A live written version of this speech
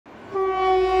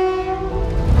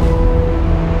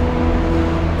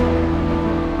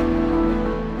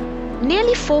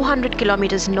Nearly 400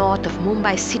 kilometers north of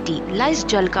Mumbai city lies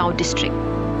Jalgaon district.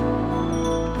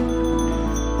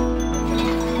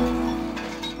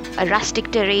 A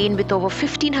rustic terrain with over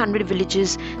 1500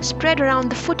 villages spread around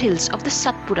the foothills of the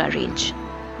Satpura range.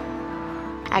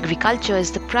 Agriculture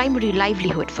is the primary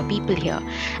livelihood for people here,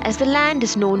 as the land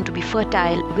is known to be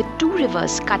fertile with 2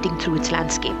 rivers cutting through its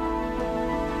landscape.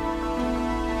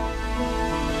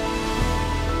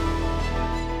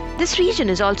 This region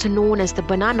is also known as the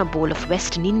Banana Bowl of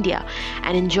Western India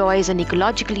and enjoys an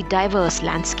ecologically diverse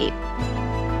landscape.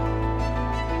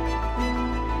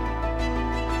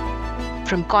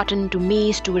 From cotton to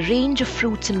maize to a range of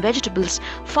fruits and vegetables,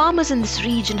 farmers in this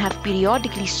region have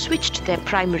periodically switched their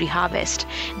primary harvest,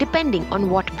 depending on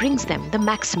what brings them the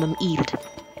maximum yield.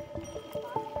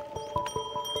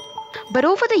 But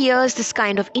over the years, this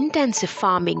kind of intensive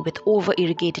farming with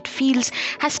over-irrigated fields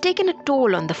has taken a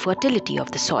toll on the fertility of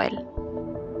the soil.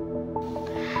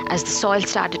 As the soil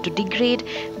started to degrade,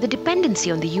 the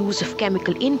dependency on the use of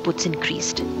chemical inputs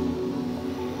increased.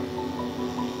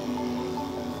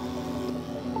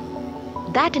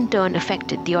 That in turn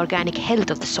affected the organic health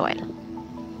of the soil.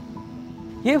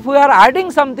 If we are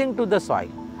adding something to the soil,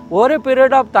 over a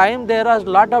period of time there is a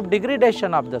lot of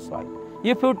degradation of the soil.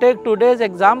 If you take today's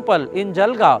example in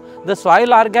Jalgaon, the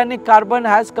soil organic carbon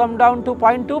has come down to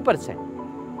 0.2%.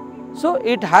 So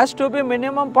it has to be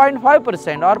minimum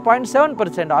 0.5% or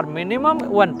 0.7% or minimum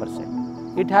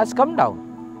 1%. It has come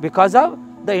down because of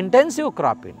the intensive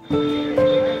cropping.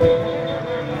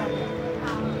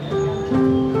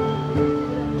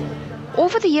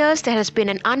 Over the years, there has been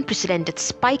an unprecedented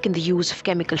spike in the use of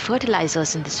chemical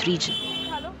fertilizers in this region.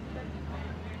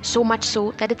 So much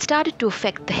so that it started to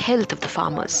affect the health of the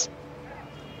farmers.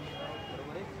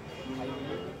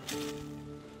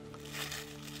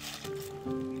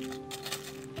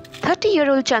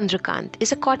 "30-year-old Chandrakant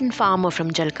is a cotton farmer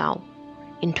from Jalgaon.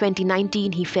 In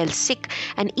 2019, he fell sick,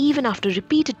 and even after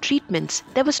repeated treatments,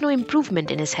 there was no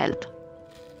improvement in his health.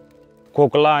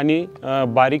 खोकला आणि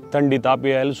बारीक थंडी ताप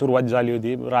यायला सुरुवात झाली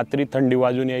होती. रात्री थंडी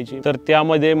वाजून यायची. तर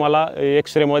त्यामध्ये मला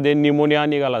एक्सरे मध्ये निमोनिया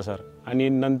निघाला सर. आणि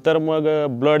नंतर मग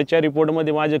ब्लडच्या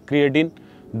रिपोर्टमध्ये माझे क्रिएटिन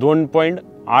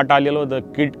 2.8 आलेलं होतं.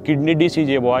 किडनी डिसीज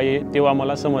आहे बुवा हे तेव्हा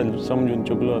मला समजून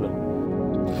चुकलं होतं.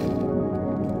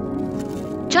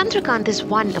 Chandrakant is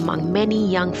one among many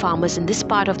young farmers in this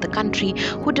part of the country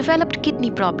who developed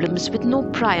kidney problems with no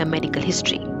prior medical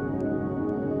history.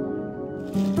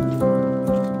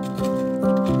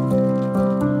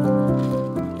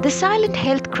 The silent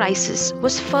health crisis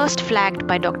was first flagged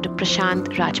by Dr.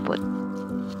 Prashant Rajput,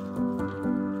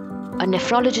 a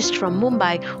nephrologist from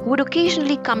Mumbai who would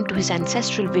occasionally come to his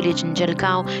ancestral village in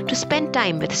Jalgaon to spend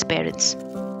time with his parents.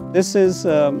 This is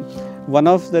one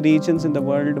of the regions in the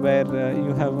world where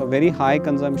you have a very high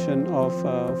consumption of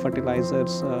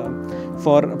fertilizers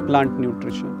for plant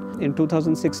nutrition. In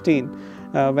 2016,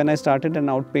 when I started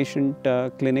an outpatient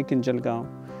clinic in Jalgaon,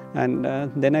 and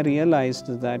then I realized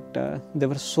that there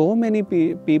were so many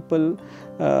people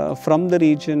from the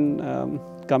region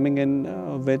coming in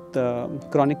with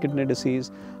chronic kidney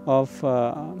disease of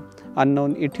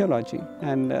unknown etiology,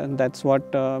 and that's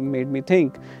what made me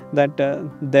think that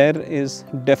there is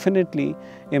definitely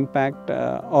impact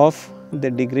of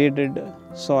the degraded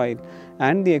soil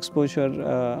and the exposure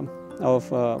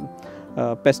of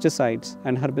pesticides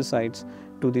and herbicides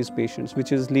to these patients,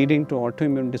 which is leading to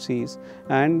autoimmune disease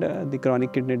and the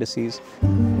chronic kidney disease.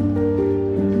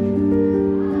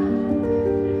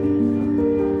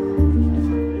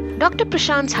 Dr.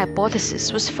 Prashant's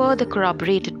hypothesis was further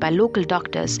corroborated by local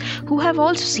doctors who have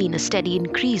also seen a steady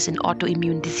increase in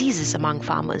autoimmune diseases among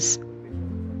farmers.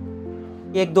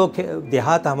 एक दो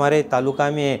देहात हमारे तालुका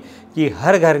में है कि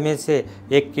हर घर में से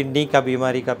एक किडनी का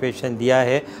बीमारी का पेशेंट दिया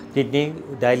है, किडनी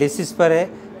डायलिसिस पर है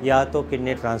या तो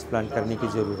किडनी ट्रांसप्लांट करने की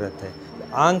ज़रूरत है।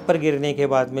 आंख पर गिरने के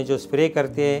बाद में जो स्प्रे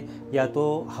करते हैं या तो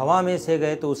हवा में से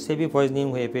गए तो उससे भी पॉइजनिंग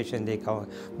हुए पेशेंट देखा हुआ,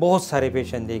 बहुत सारे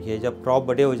पेशेंट देखे। जब क्रॉप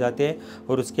बड़े हो जाते हैं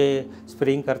और उसके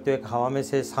स्प्रेइंग करते हुए हवा में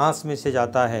से सांस में से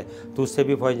जाता है तो उससे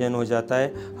भी पॉइजन हो जाता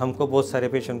है। हमको बहुत सारे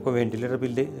पेशेंट को वेंटिलेटर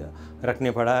भी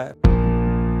रखने पड़ा है।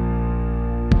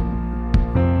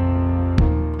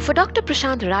 For Dr.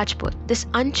 Prashant Rajput, this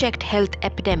unchecked health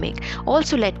epidemic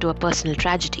also led to a personal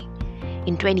tragedy.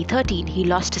 In 2013, he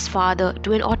lost his father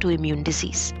to an autoimmune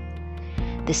disease.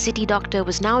 The city doctor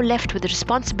was now left with the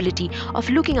responsibility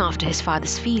of looking after his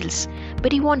father's fields,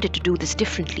 but he wanted to do this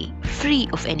differently, free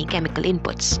of any chemical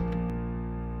inputs.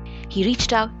 He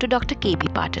reached out to Dr. K.B.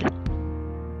 Patil.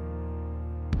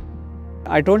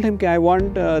 I told him, I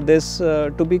want this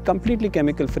to be completely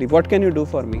chemical free. What can you do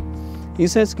for me? He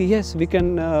says, yes, we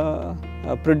can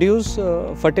produce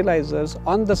fertilizers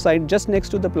on the site just next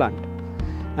to the plant.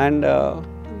 And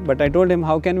but I told him,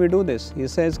 how can we do this? He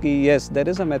says, yes, there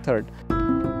is a method.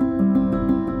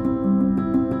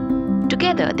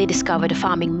 Together, they discovered a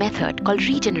farming method called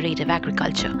regenerative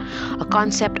agriculture, a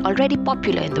concept already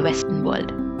popular in the Western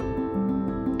world.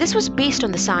 This was based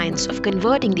on the science of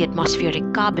converting the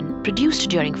atmospheric carbon produced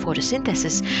during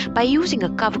photosynthesis by using a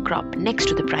cover crop next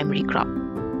to the primary crop.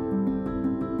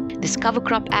 This cover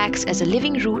crop acts as a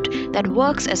living root that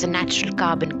works as a natural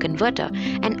carbon converter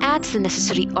and adds the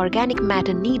necessary organic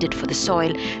matter needed for the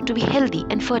soil to be healthy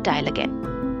and fertile again.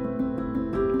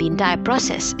 The entire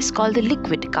process is called the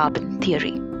liquid carbon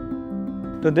theory.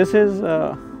 So this is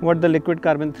what the liquid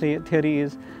carbon theory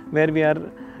is, where we are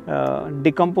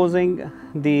decomposing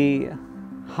the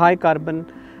high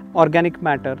carbon organic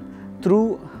matter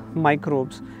through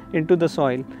microbes into the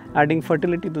soil, adding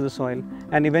fertility to the soil,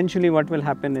 and eventually what will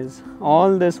happen is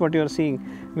all this what you are seeing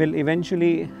will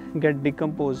eventually get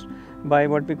decomposed by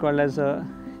what we call as a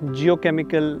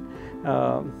geochemical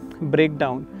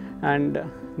breakdown, and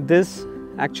this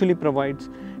actually provides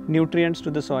nutrients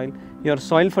to the soil. Your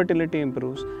soil fertility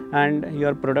improves and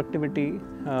your productivity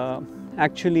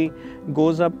actually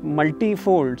goes up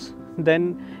multi-folds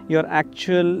than your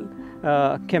actual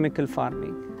chemical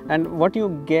farming. And what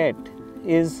you get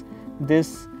is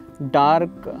this dark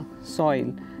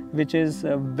soil which is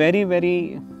very,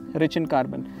 very rich in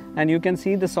carbon, and you can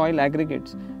see the soil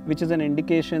aggregates, which is an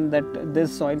indication that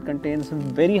this soil contains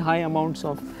very high amounts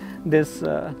of this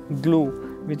glue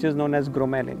which is known as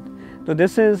gromalin. So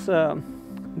this is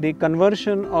the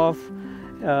conversion of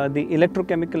the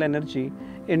electrochemical energy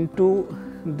into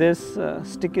this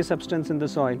sticky substance in the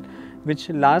soil, which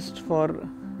lasts for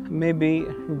maybe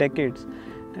decades,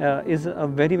 is a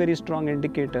very, very strong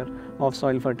indicator of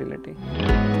soil fertility.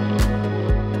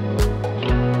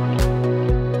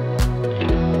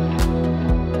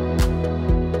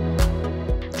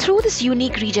 Through this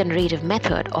unique regenerative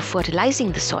method of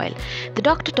fertilizing the soil, the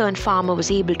doctor-turned-farmer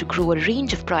was able to grow a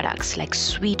range of products like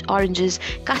sweet oranges,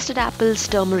 custard apples,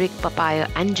 turmeric, papaya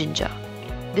and ginger.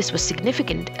 This was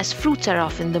significant as fruits are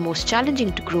often the most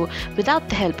challenging to grow without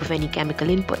the help of any chemical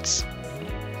inputs.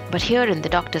 But here in the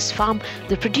doctor's farm,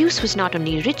 the produce was not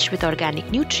only rich with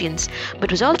organic nutrients, but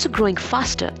was also growing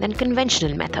faster than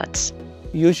conventional methods.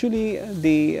 Usually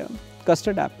the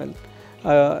custard apple,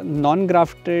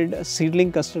 non-grafted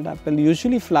seedling custard apple,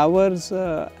 usually flowers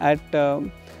at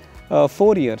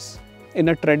 4 years in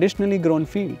a traditionally grown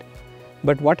field.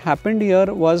 But what happened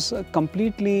here was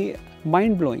completely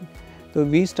mind-blowing. So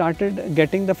we started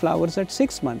getting the flowers at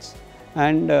 6 months,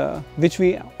 and which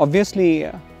we obviously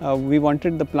we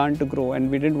wanted the plant to grow, and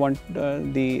we didn't want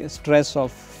the stress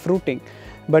of fruiting.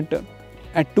 But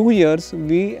at 2 years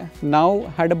we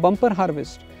now had a bumper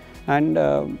harvest and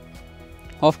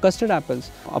of custard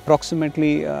apples.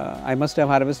 Approximately I must have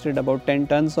harvested about 10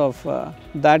 tons of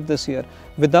that this year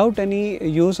without any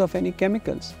use of any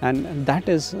chemicals, and that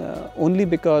is only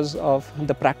because of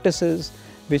the practices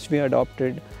which we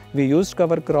adopted. We used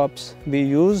cover crops, we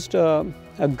used a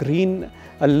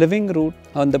living root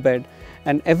on the bed,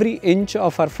 and every inch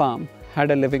of our farm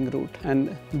had a living root,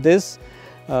 and this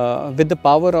with the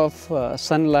power of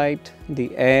sunlight,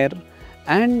 the air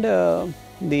and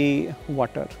the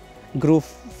water grew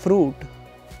fruit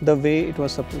the way it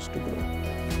was supposed to grow.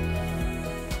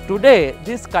 Today,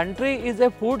 this country is a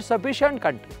food sufficient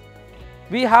country.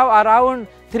 We have around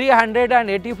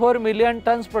 384 million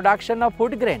tons production of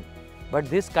food grain, but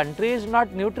this country is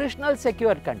not nutritional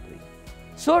secure country.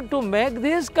 So to make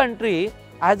this country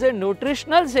as a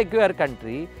nutritional secure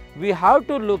country, we have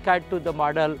to look at to the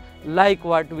model like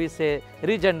what we say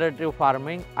regenerative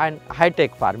farming and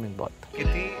high-tech farming both.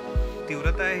 किती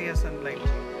तीव्रता आहे या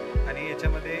सनलाइटची आणि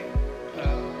याच्यामध्ये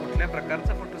कुठल्या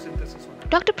प्रकारचा photosynthesis होणार.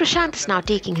 Dr. Prashant is now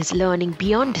taking his learning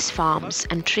beyond his farms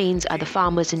and trains other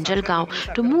farmers in Jalgaon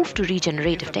to move to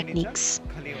regenerative techniques.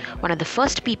 One of the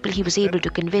first people he was able to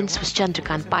convince was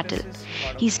Chandrakant Patil.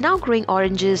 He is now growing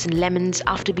oranges and lemons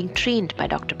after being trained by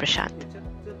Dr. Prashant.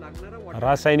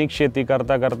 रासायनिक शेती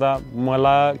करता करता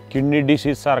मला kidney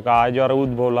disease सारखा आजार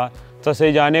उद्भवला.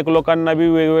 तसेच अनेक लोकांना बी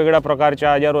वेगवेगळ्या प्रकारचे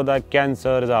आजार होतात.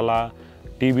 कॅन्सर झाला,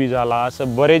 टीबी झाला,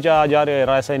 असं बरेच आजार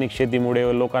रासायनिक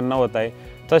शेतीमुळे लोकांना होत आहे.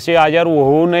 तसे आजार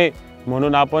होऊ नये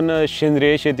म्हणून आपण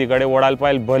सेंद्रिय शेतीकडे वळायला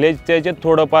पाहिजे. भलेच त्याचे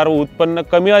थोडंफार उत्पन्न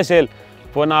कमी असेल,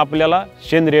 पण आपल्याला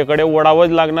सेंद्रियकडे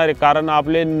वळावंच लागणार आहे. कारण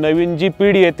आपले नवीन जी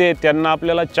पिढी येते त्यांना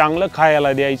आपल्याला चांगलं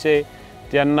खायला द्यायचं आहे.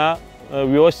 त्यांना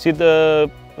व्यवस्थित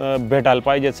भेटायला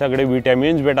पाहिजे, सगळे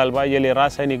विटॅमिन्स भेटायला पाहिजे.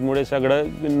 रासायनिकमुळे सगळं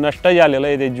नष्ट झालेलं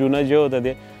आहे, ते जुनं जे होतं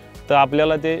ते. तर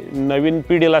आपल्याला ते नवीन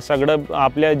पिढीला सगळं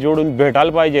आपल्या जोडून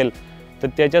भेटायला पाहिजे. तर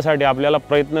त्याच्यासाठी आपल्याला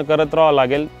प्रयत्न करत राहावं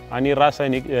लागेल आणि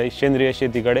रासायनिक सेंद्रिय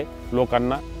शेतीकडे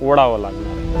लोकांना वळावं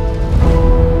लागणार आहे.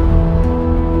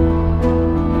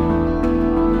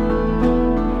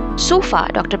 So far,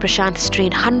 Dr. Prashant has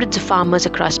trained hundreds of farmers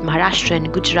across Maharashtra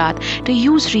and Gujarat to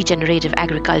use regenerative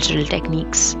agricultural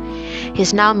techniques. He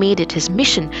has now made it his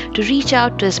mission to reach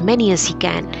out to as many as he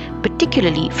can,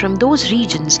 particularly from those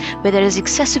regions where there is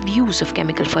excessive use of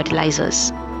chemical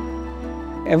fertilizers.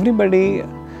 Everybody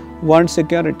wants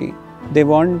security. They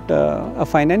want a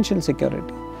financial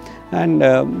security. And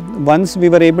once we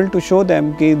were able to show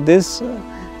them that this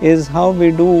is how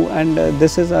we do and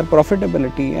this is our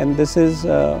profitability and this is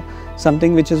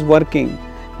something which is working,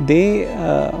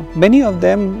 many of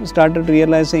them started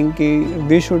realizing that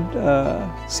we should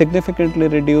significantly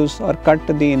reduce or cut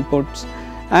the inputs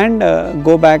and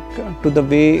go back to the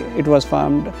way it was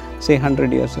farmed say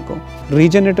 100 years ago.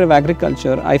 Regenerative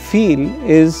agriculture, I feel,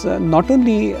 is not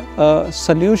only a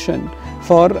solution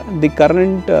for the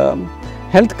current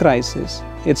health crisis,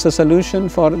 it's a solution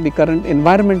for the current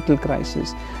environmental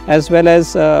crisis as well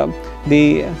as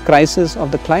the crisis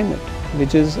of the climate,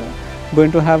 which is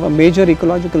going to have a major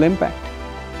ecological impact.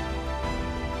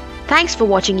 Thanks for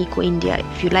watching Eco India.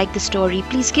 If you like the story,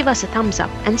 please give us a thumbs up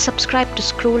and subscribe to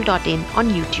Scroll.in on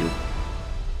YouTube.